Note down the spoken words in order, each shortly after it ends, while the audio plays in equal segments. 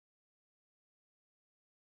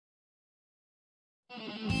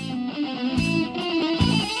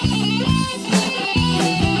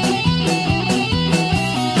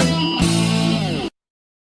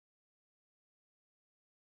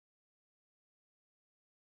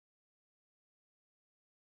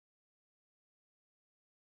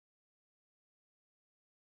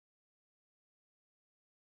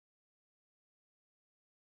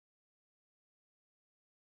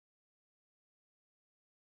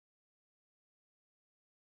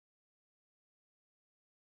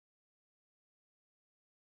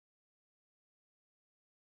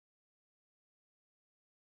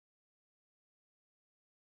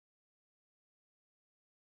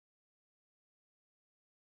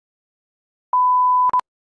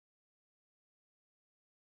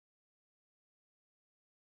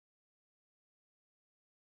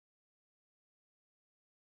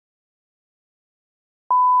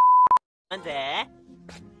네.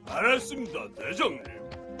 알았습니다, 대장님.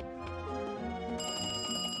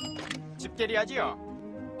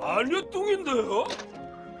 집게리하지요? 아니요, 뚱인데요?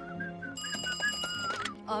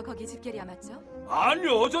 거기 집게리아 맞죠?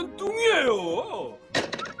 아니요, 전 뚱이에요.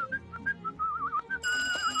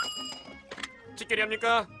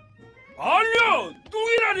 집게리합니까? 아니요,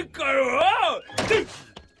 뚱이라니까요.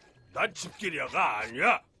 난 집게리아가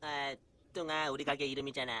아니야. 아, 뚱아, 우리 가게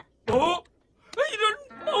이름이잖아. 어?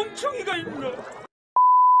 이런 멍청이가 있나?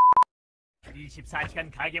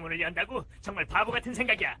 24시간 가게 문을 연다고? 정말 바보 같은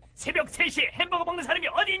생각이야. 새벽 3시에 햄버거 먹는 사람이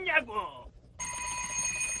어디 있냐고.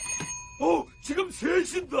 지금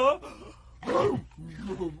 3시인다. 하늘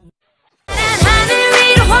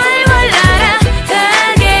위로 훨훨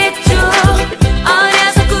날아가겠죠.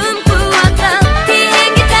 어려서 꿈꾸었던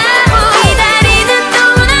비행기 타고 기다리는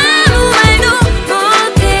동안 아무 말도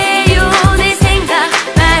못해요. 내 생각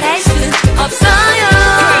말할 순 없어요.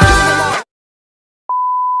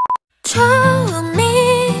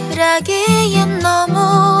 처음이라기엔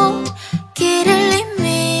너무 길을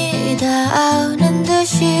이미 닿는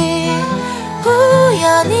듯이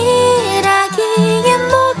우연이라기엔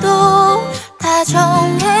모두 다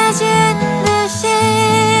정해진 듯이.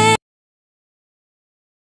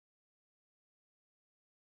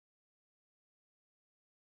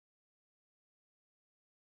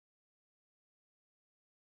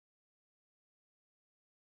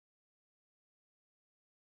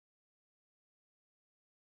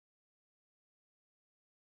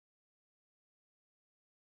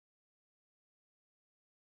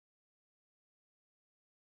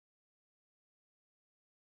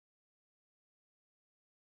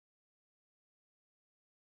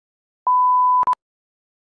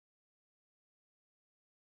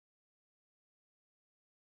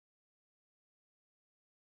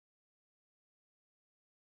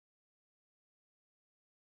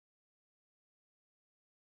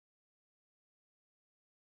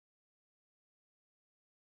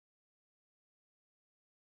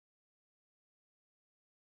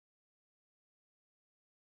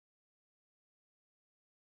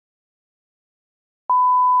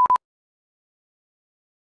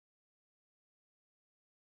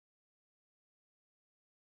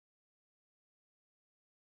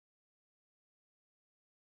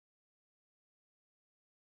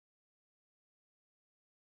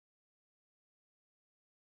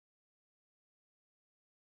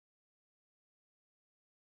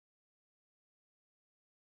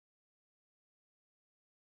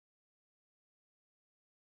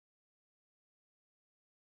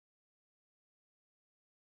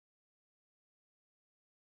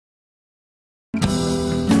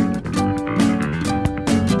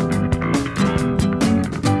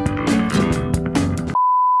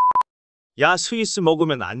 야, 스위스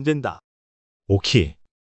먹으면 안 된다. 오키.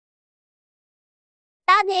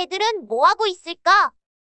 딴 애들은 뭐 하고 있을까?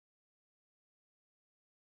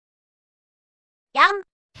 얌.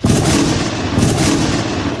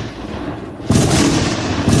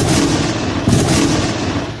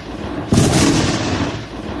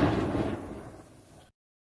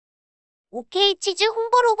 오케이, 치즈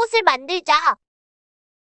홍보 로봇을 만들자.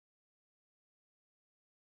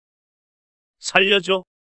 살려줘.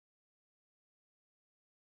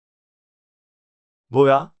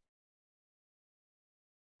 뭐야?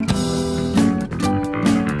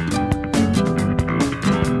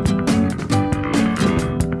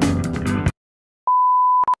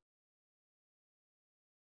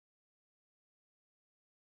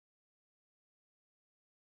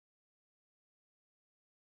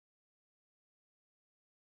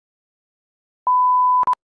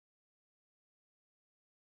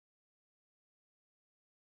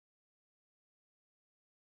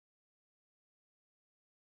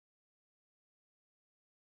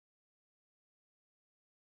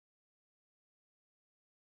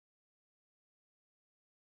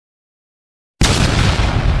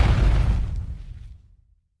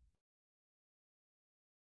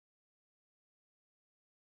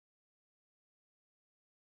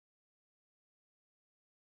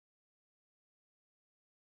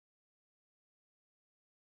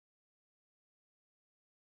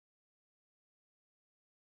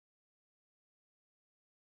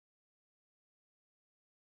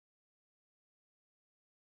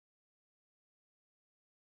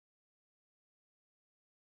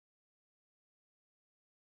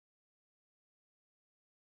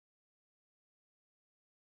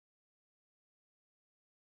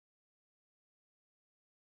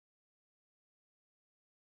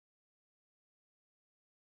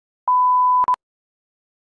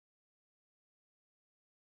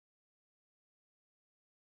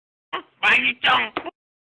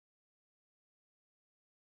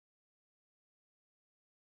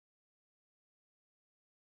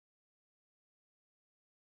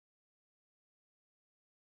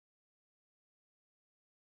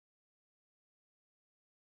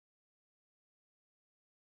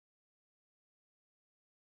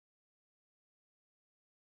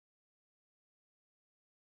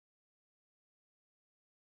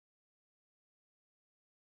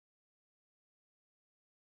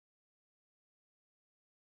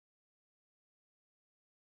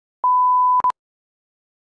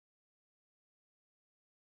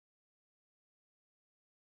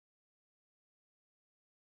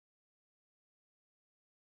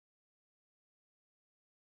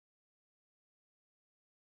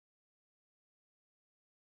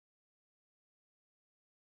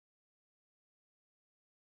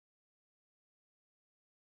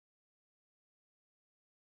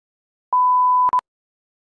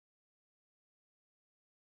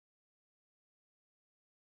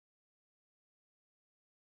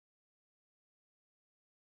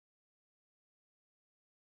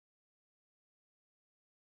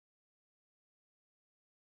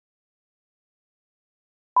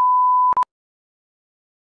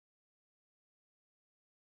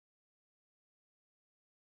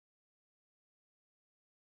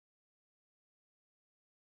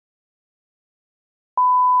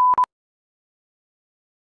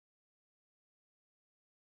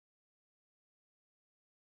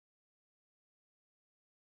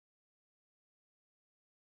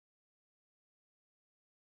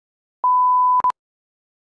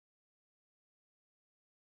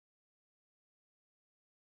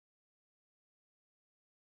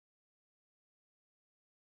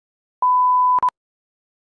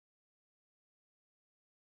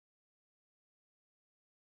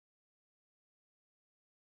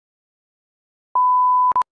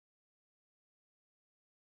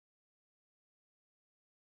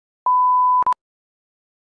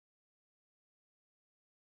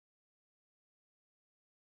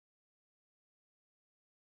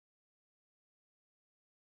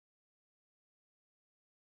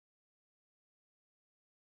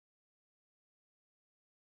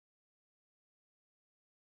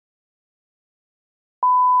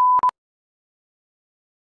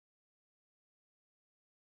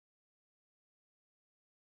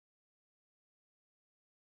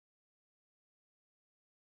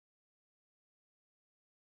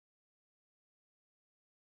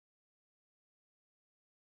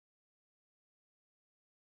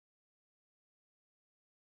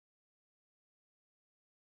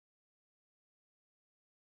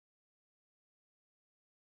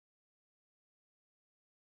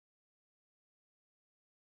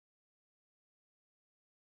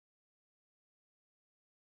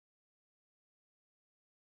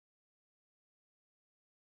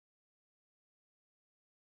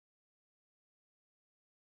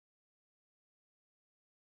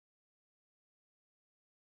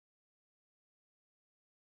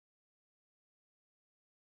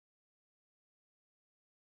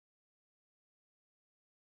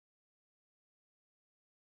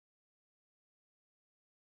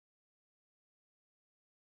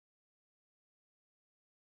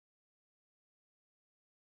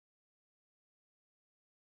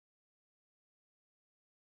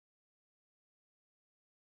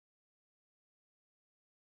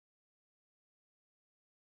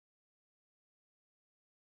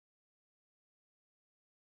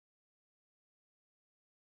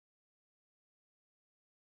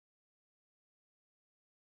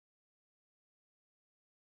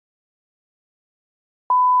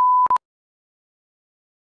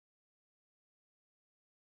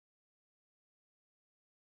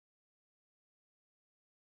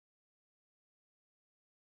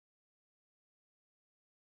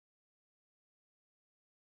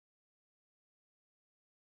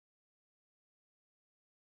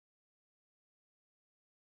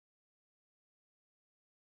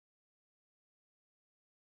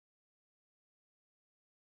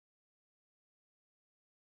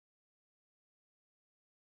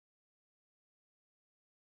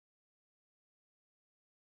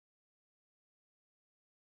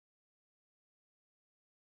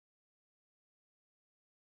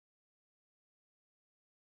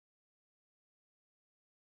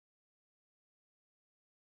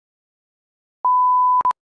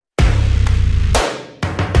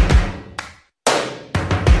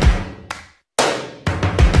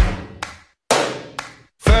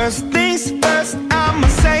 First things first, I'ma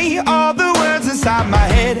say all the words inside my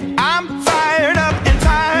head. I'm fired up and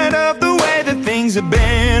tired of the way that things have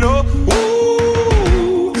been. Oh,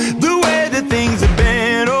 ooh, the way that things have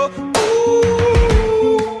been. Oh, ooh.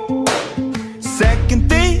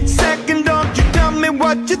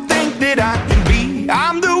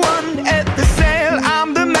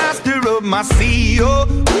 my CEO.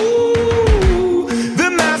 Ooh, the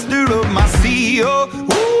master of my CEO.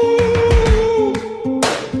 Ooh.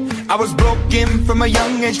 I was broken from a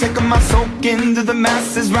young age, taking my soak into the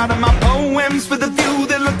masses, writing my poems for the few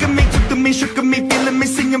that look at me, took to me, shook at me, feeling me,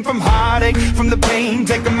 singing from heartache, from the pain,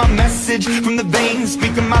 taking my message from the veins,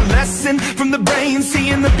 speaking my lesson from the brain,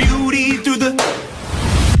 seeing the beauty through the.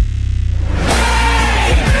 Hey,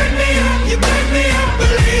 you burn me up, you burn me up,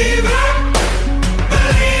 believer,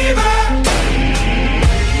 believer.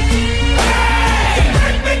 Hey, you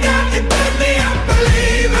burn me down, you burn me up,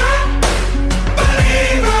 believer,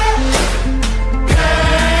 believer.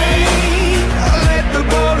 Let the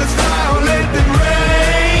bullets fly, let them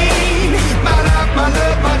rain. My life, my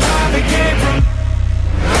love, my time, it came from.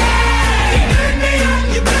 Hey, you burn me up,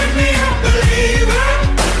 you burn me up, believer,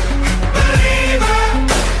 believer.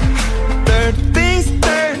 Third things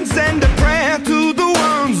third, send a prayer to the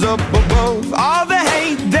ones up above. All the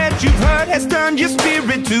hate that you've heard has turned your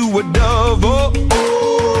spirit to a dove. Oh,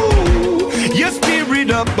 ooh, your spirit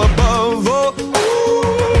up above. Oh, ooh.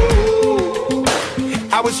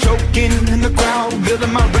 I was choking in the crowd,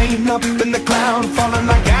 building my rain up in the cloud, falling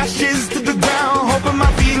like ashes to the ground, hoping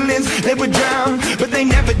my feelings they would drown, but they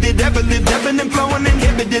never did. Ever lived, ebbing and flowing,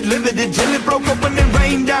 inhibited, limited, till it broke open and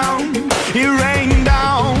rained down. It rained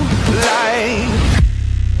down like.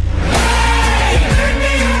 Hey, you burn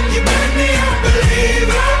me up, you burn me up,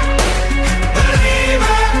 believer,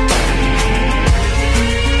 believer.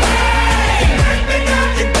 Hey, you burn me down,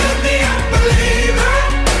 you burn me up, believer,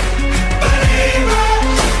 believer.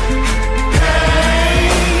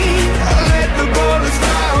 Let the bullets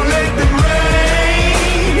fly, let them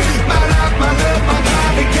rain. My life, my love, my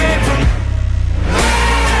God, it came from.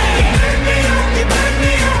 Hey, you burn me up, you burn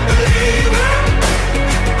me up, believer,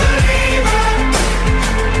 believer.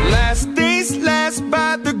 Last days last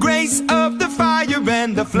by the grace of the fire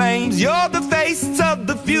and the flames. You're the face of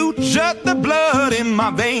the future, the blood in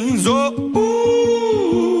my veins. Oh,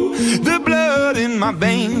 ooh, the blood in my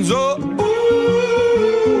veins. Oh, ooh.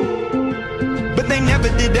 But they never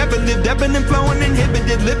did, ever lived, ebbing and flowing,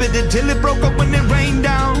 inhibited, limited, till it broke open and rained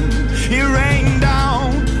down. It rained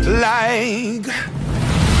down like. Hey,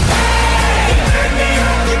 you burn me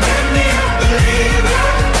up, you burn me up, believer,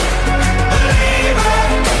 believer.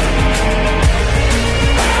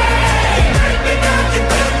 Hey, you burn me down, you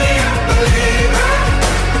burn me up, believer,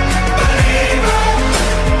 believer.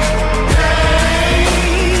 Hey,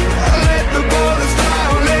 let the bullets fly,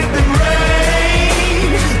 let them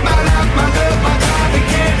rain. My life, my love, my God, it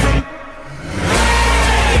came from.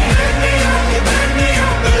 Hey, you burn me up, you burn me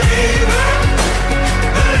up, believer,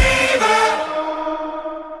 believer.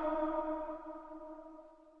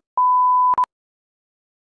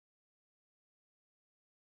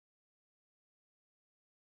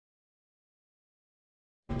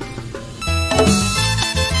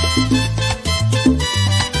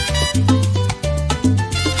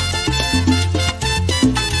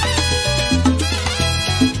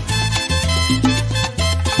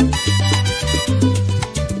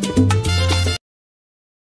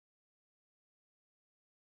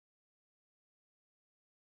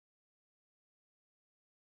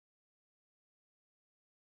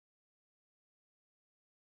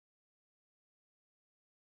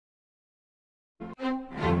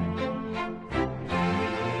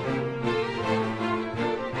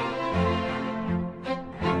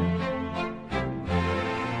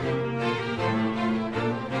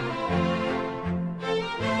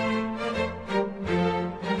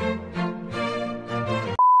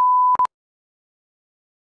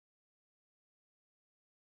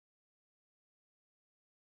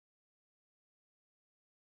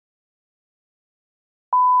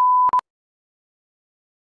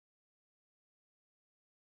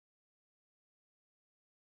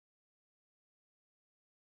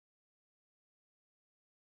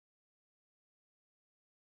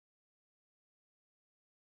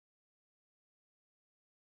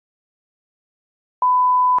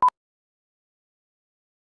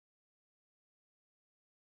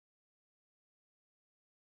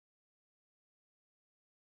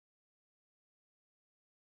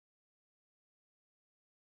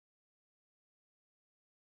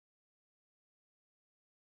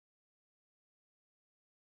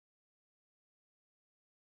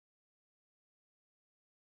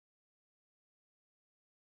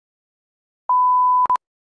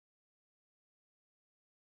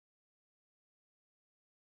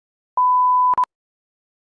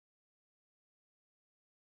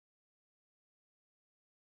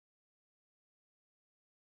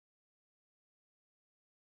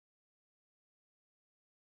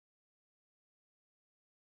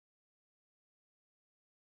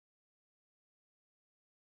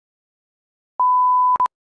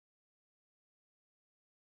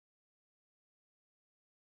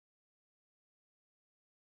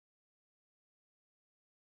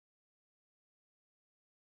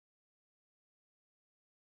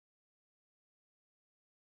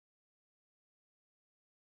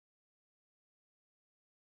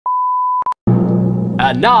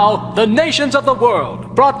 And now, the nations of the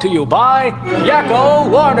world, brought to you by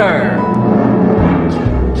Yakko Warner.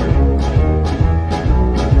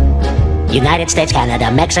 United States, Canada,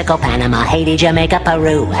 Mexico, Panama, Haiti, Jamaica,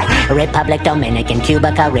 Peru, Republic, Dominican,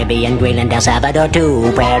 Cuba, Caribbean, Greenland, El Salvador,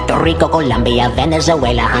 too, Puerto Rico, Colombia,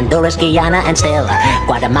 Venezuela, Honduras, Guyana, and still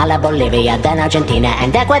Guatemala, Bolivia, then Argentina,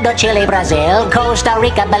 and Ecuador, Chile, Brazil, Costa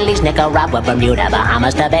Rica, Belize, Nicaragua, Bermuda,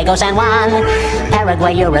 Bahamas, Tobago, San Juan,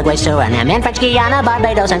 Paraguay, Uruguay, Suriname, and French Guiana,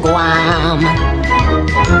 Barbados, and Guam.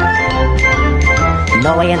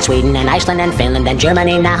 Norway and Sweden and Iceland and Finland and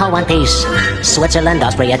Germany now one piece. Switzerland,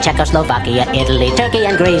 Austria, Czechoslovakia, Italy, Turkey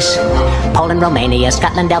and Greece. Poland, Romania,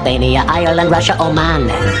 Scotland, Albania, Ireland, Russia, Oman.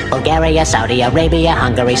 Bulgaria, Saudi Arabia,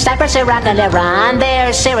 Hungary, Cyprus, Iraq and Iran.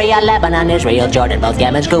 There's Syria, Lebanon, Israel, Jordan, both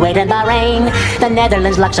Yemen, Kuwait and Bahrain. The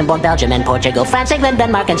Netherlands, Luxembourg, Belgium and Portugal, France, England,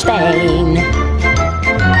 Denmark and Spain.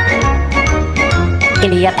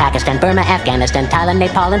 India, Pakistan, Burma, Afghanistan, Thailand,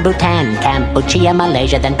 Nepal and Bhutan, Cambodia,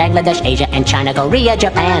 Malaysia, then Bangladesh, Asia and China, Korea,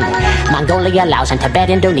 Japan, Mongolia, Laos and Tibet,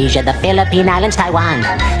 Indonesia, the Philippine Islands, Taiwan,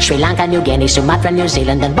 Sri Lanka, New Guinea, Sumatra, New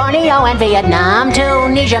Zealand, and Borneo and Vietnam,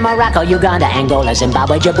 Tunisia, Morocco, Uganda, Angola,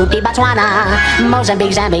 Zimbabwe, Djibouti, Botswana,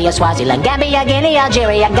 Mozambique, Zambia, Swaziland, Gambia, Guinea,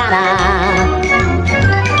 Algeria, Ghana.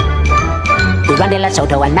 Burundi,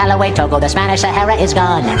 Lesotho, and Malawi, Togo, the Spanish Sahara is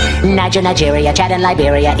gone. Niger, Nigeria, Chad and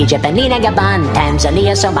Liberia, Egypt, Benin and Gabon,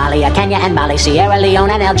 Tanzania, Somalia, Kenya and Mali, Sierra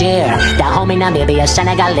Leone and Algeria, Dahomey, Namibia,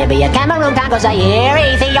 Senegal, Libya, Cameroon, Congo,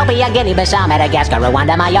 Zaire, Ethiopia, Guinea-Bissau, Madagascar,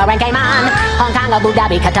 Rwanda, Myanmar and Cayman, Hong Kong, Abu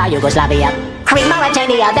Dhabi, Qatar, Yugoslavia, Crete,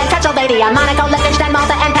 Mauritania, then Transylvania, Monaco, Liechtenstein,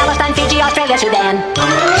 Malta and Palestine, Fiji, Australia,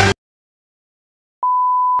 Sudan.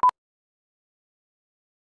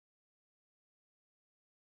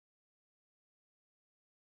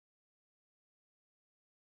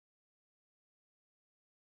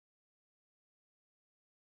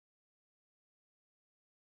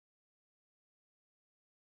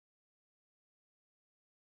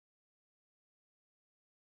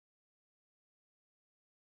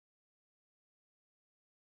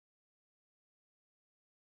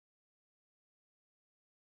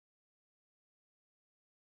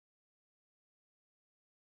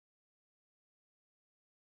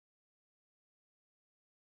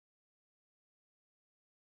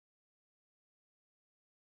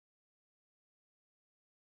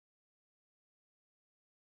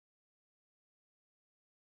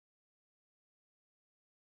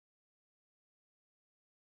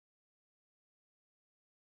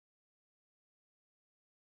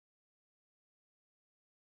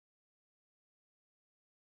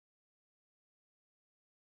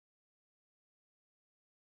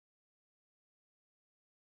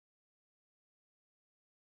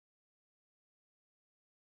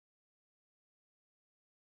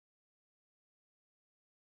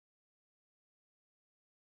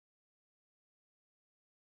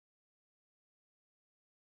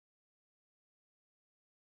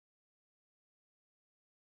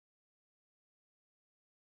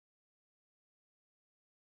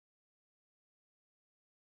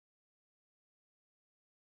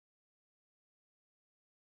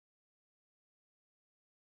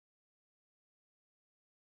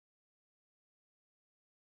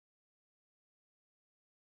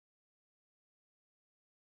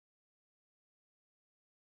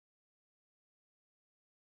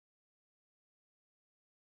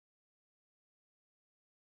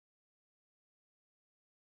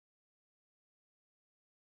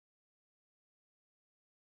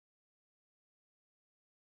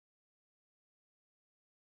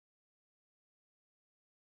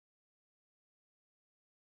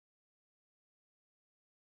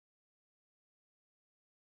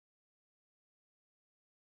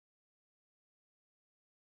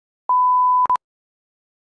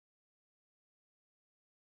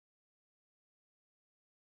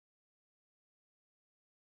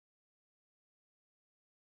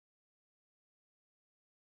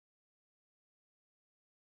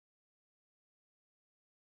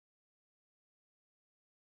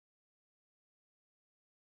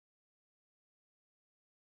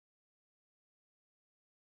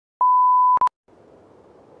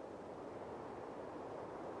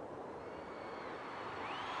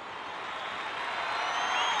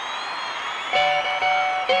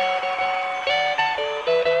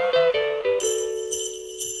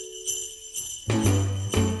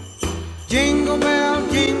 Jingle bell,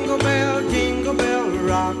 jingle bell, jingle bell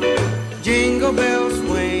rock. Jingle bells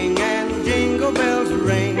swing and jingle bells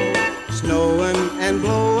ring. Snowing and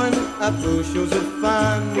blowing up bushels of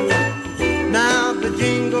fun. Now the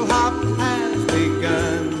jingle hop has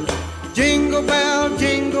begun. Jingle bell,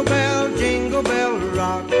 jingle bell, jingle bell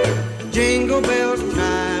rock. Jingle bells chime.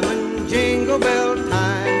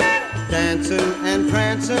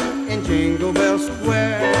 prancing in Jingle Bell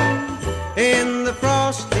Square in the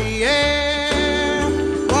frosty air.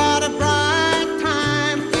 What a bright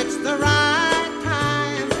time, it's the right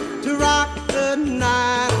time to rock the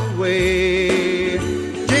night away.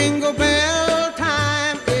 Jingle bell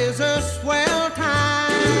time is a swell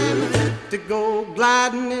time to go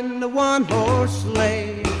gliding in the one-horse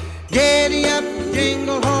sleigh. Giddy up,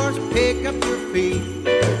 jingle horse, pick up your feet,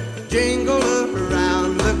 jingle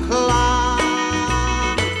around the clock.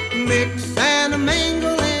 Mix and a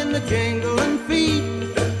mingle in the jingling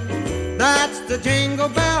feet, that's the Jingle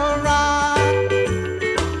Bell Rock.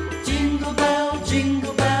 Jingle bell,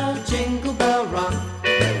 jingle bell, jingle bell rock.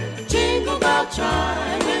 Jingle bell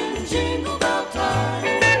chime in Jingle Bell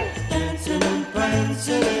time, dancing and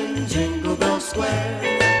prancing in Jingle Bell Square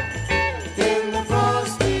in the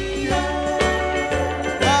frosty air.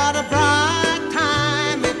 What a bright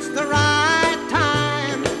time, it's the right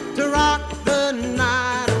time to rock the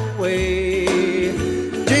night away.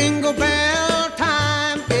 Jingle bell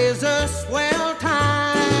time is a swell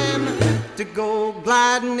time to go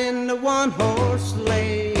gliding in the one-horse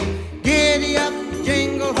sleigh. Giddy up,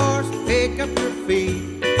 jingle horse, pick up your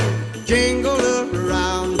feet, jingle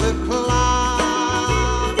around the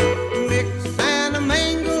clock. Mix and a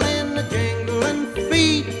mingle in the jingling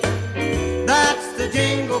feet, that's the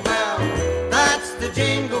Jingle Bell, that's the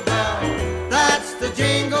Jingle Bell, that's the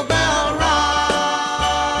Jingle Bell Rock.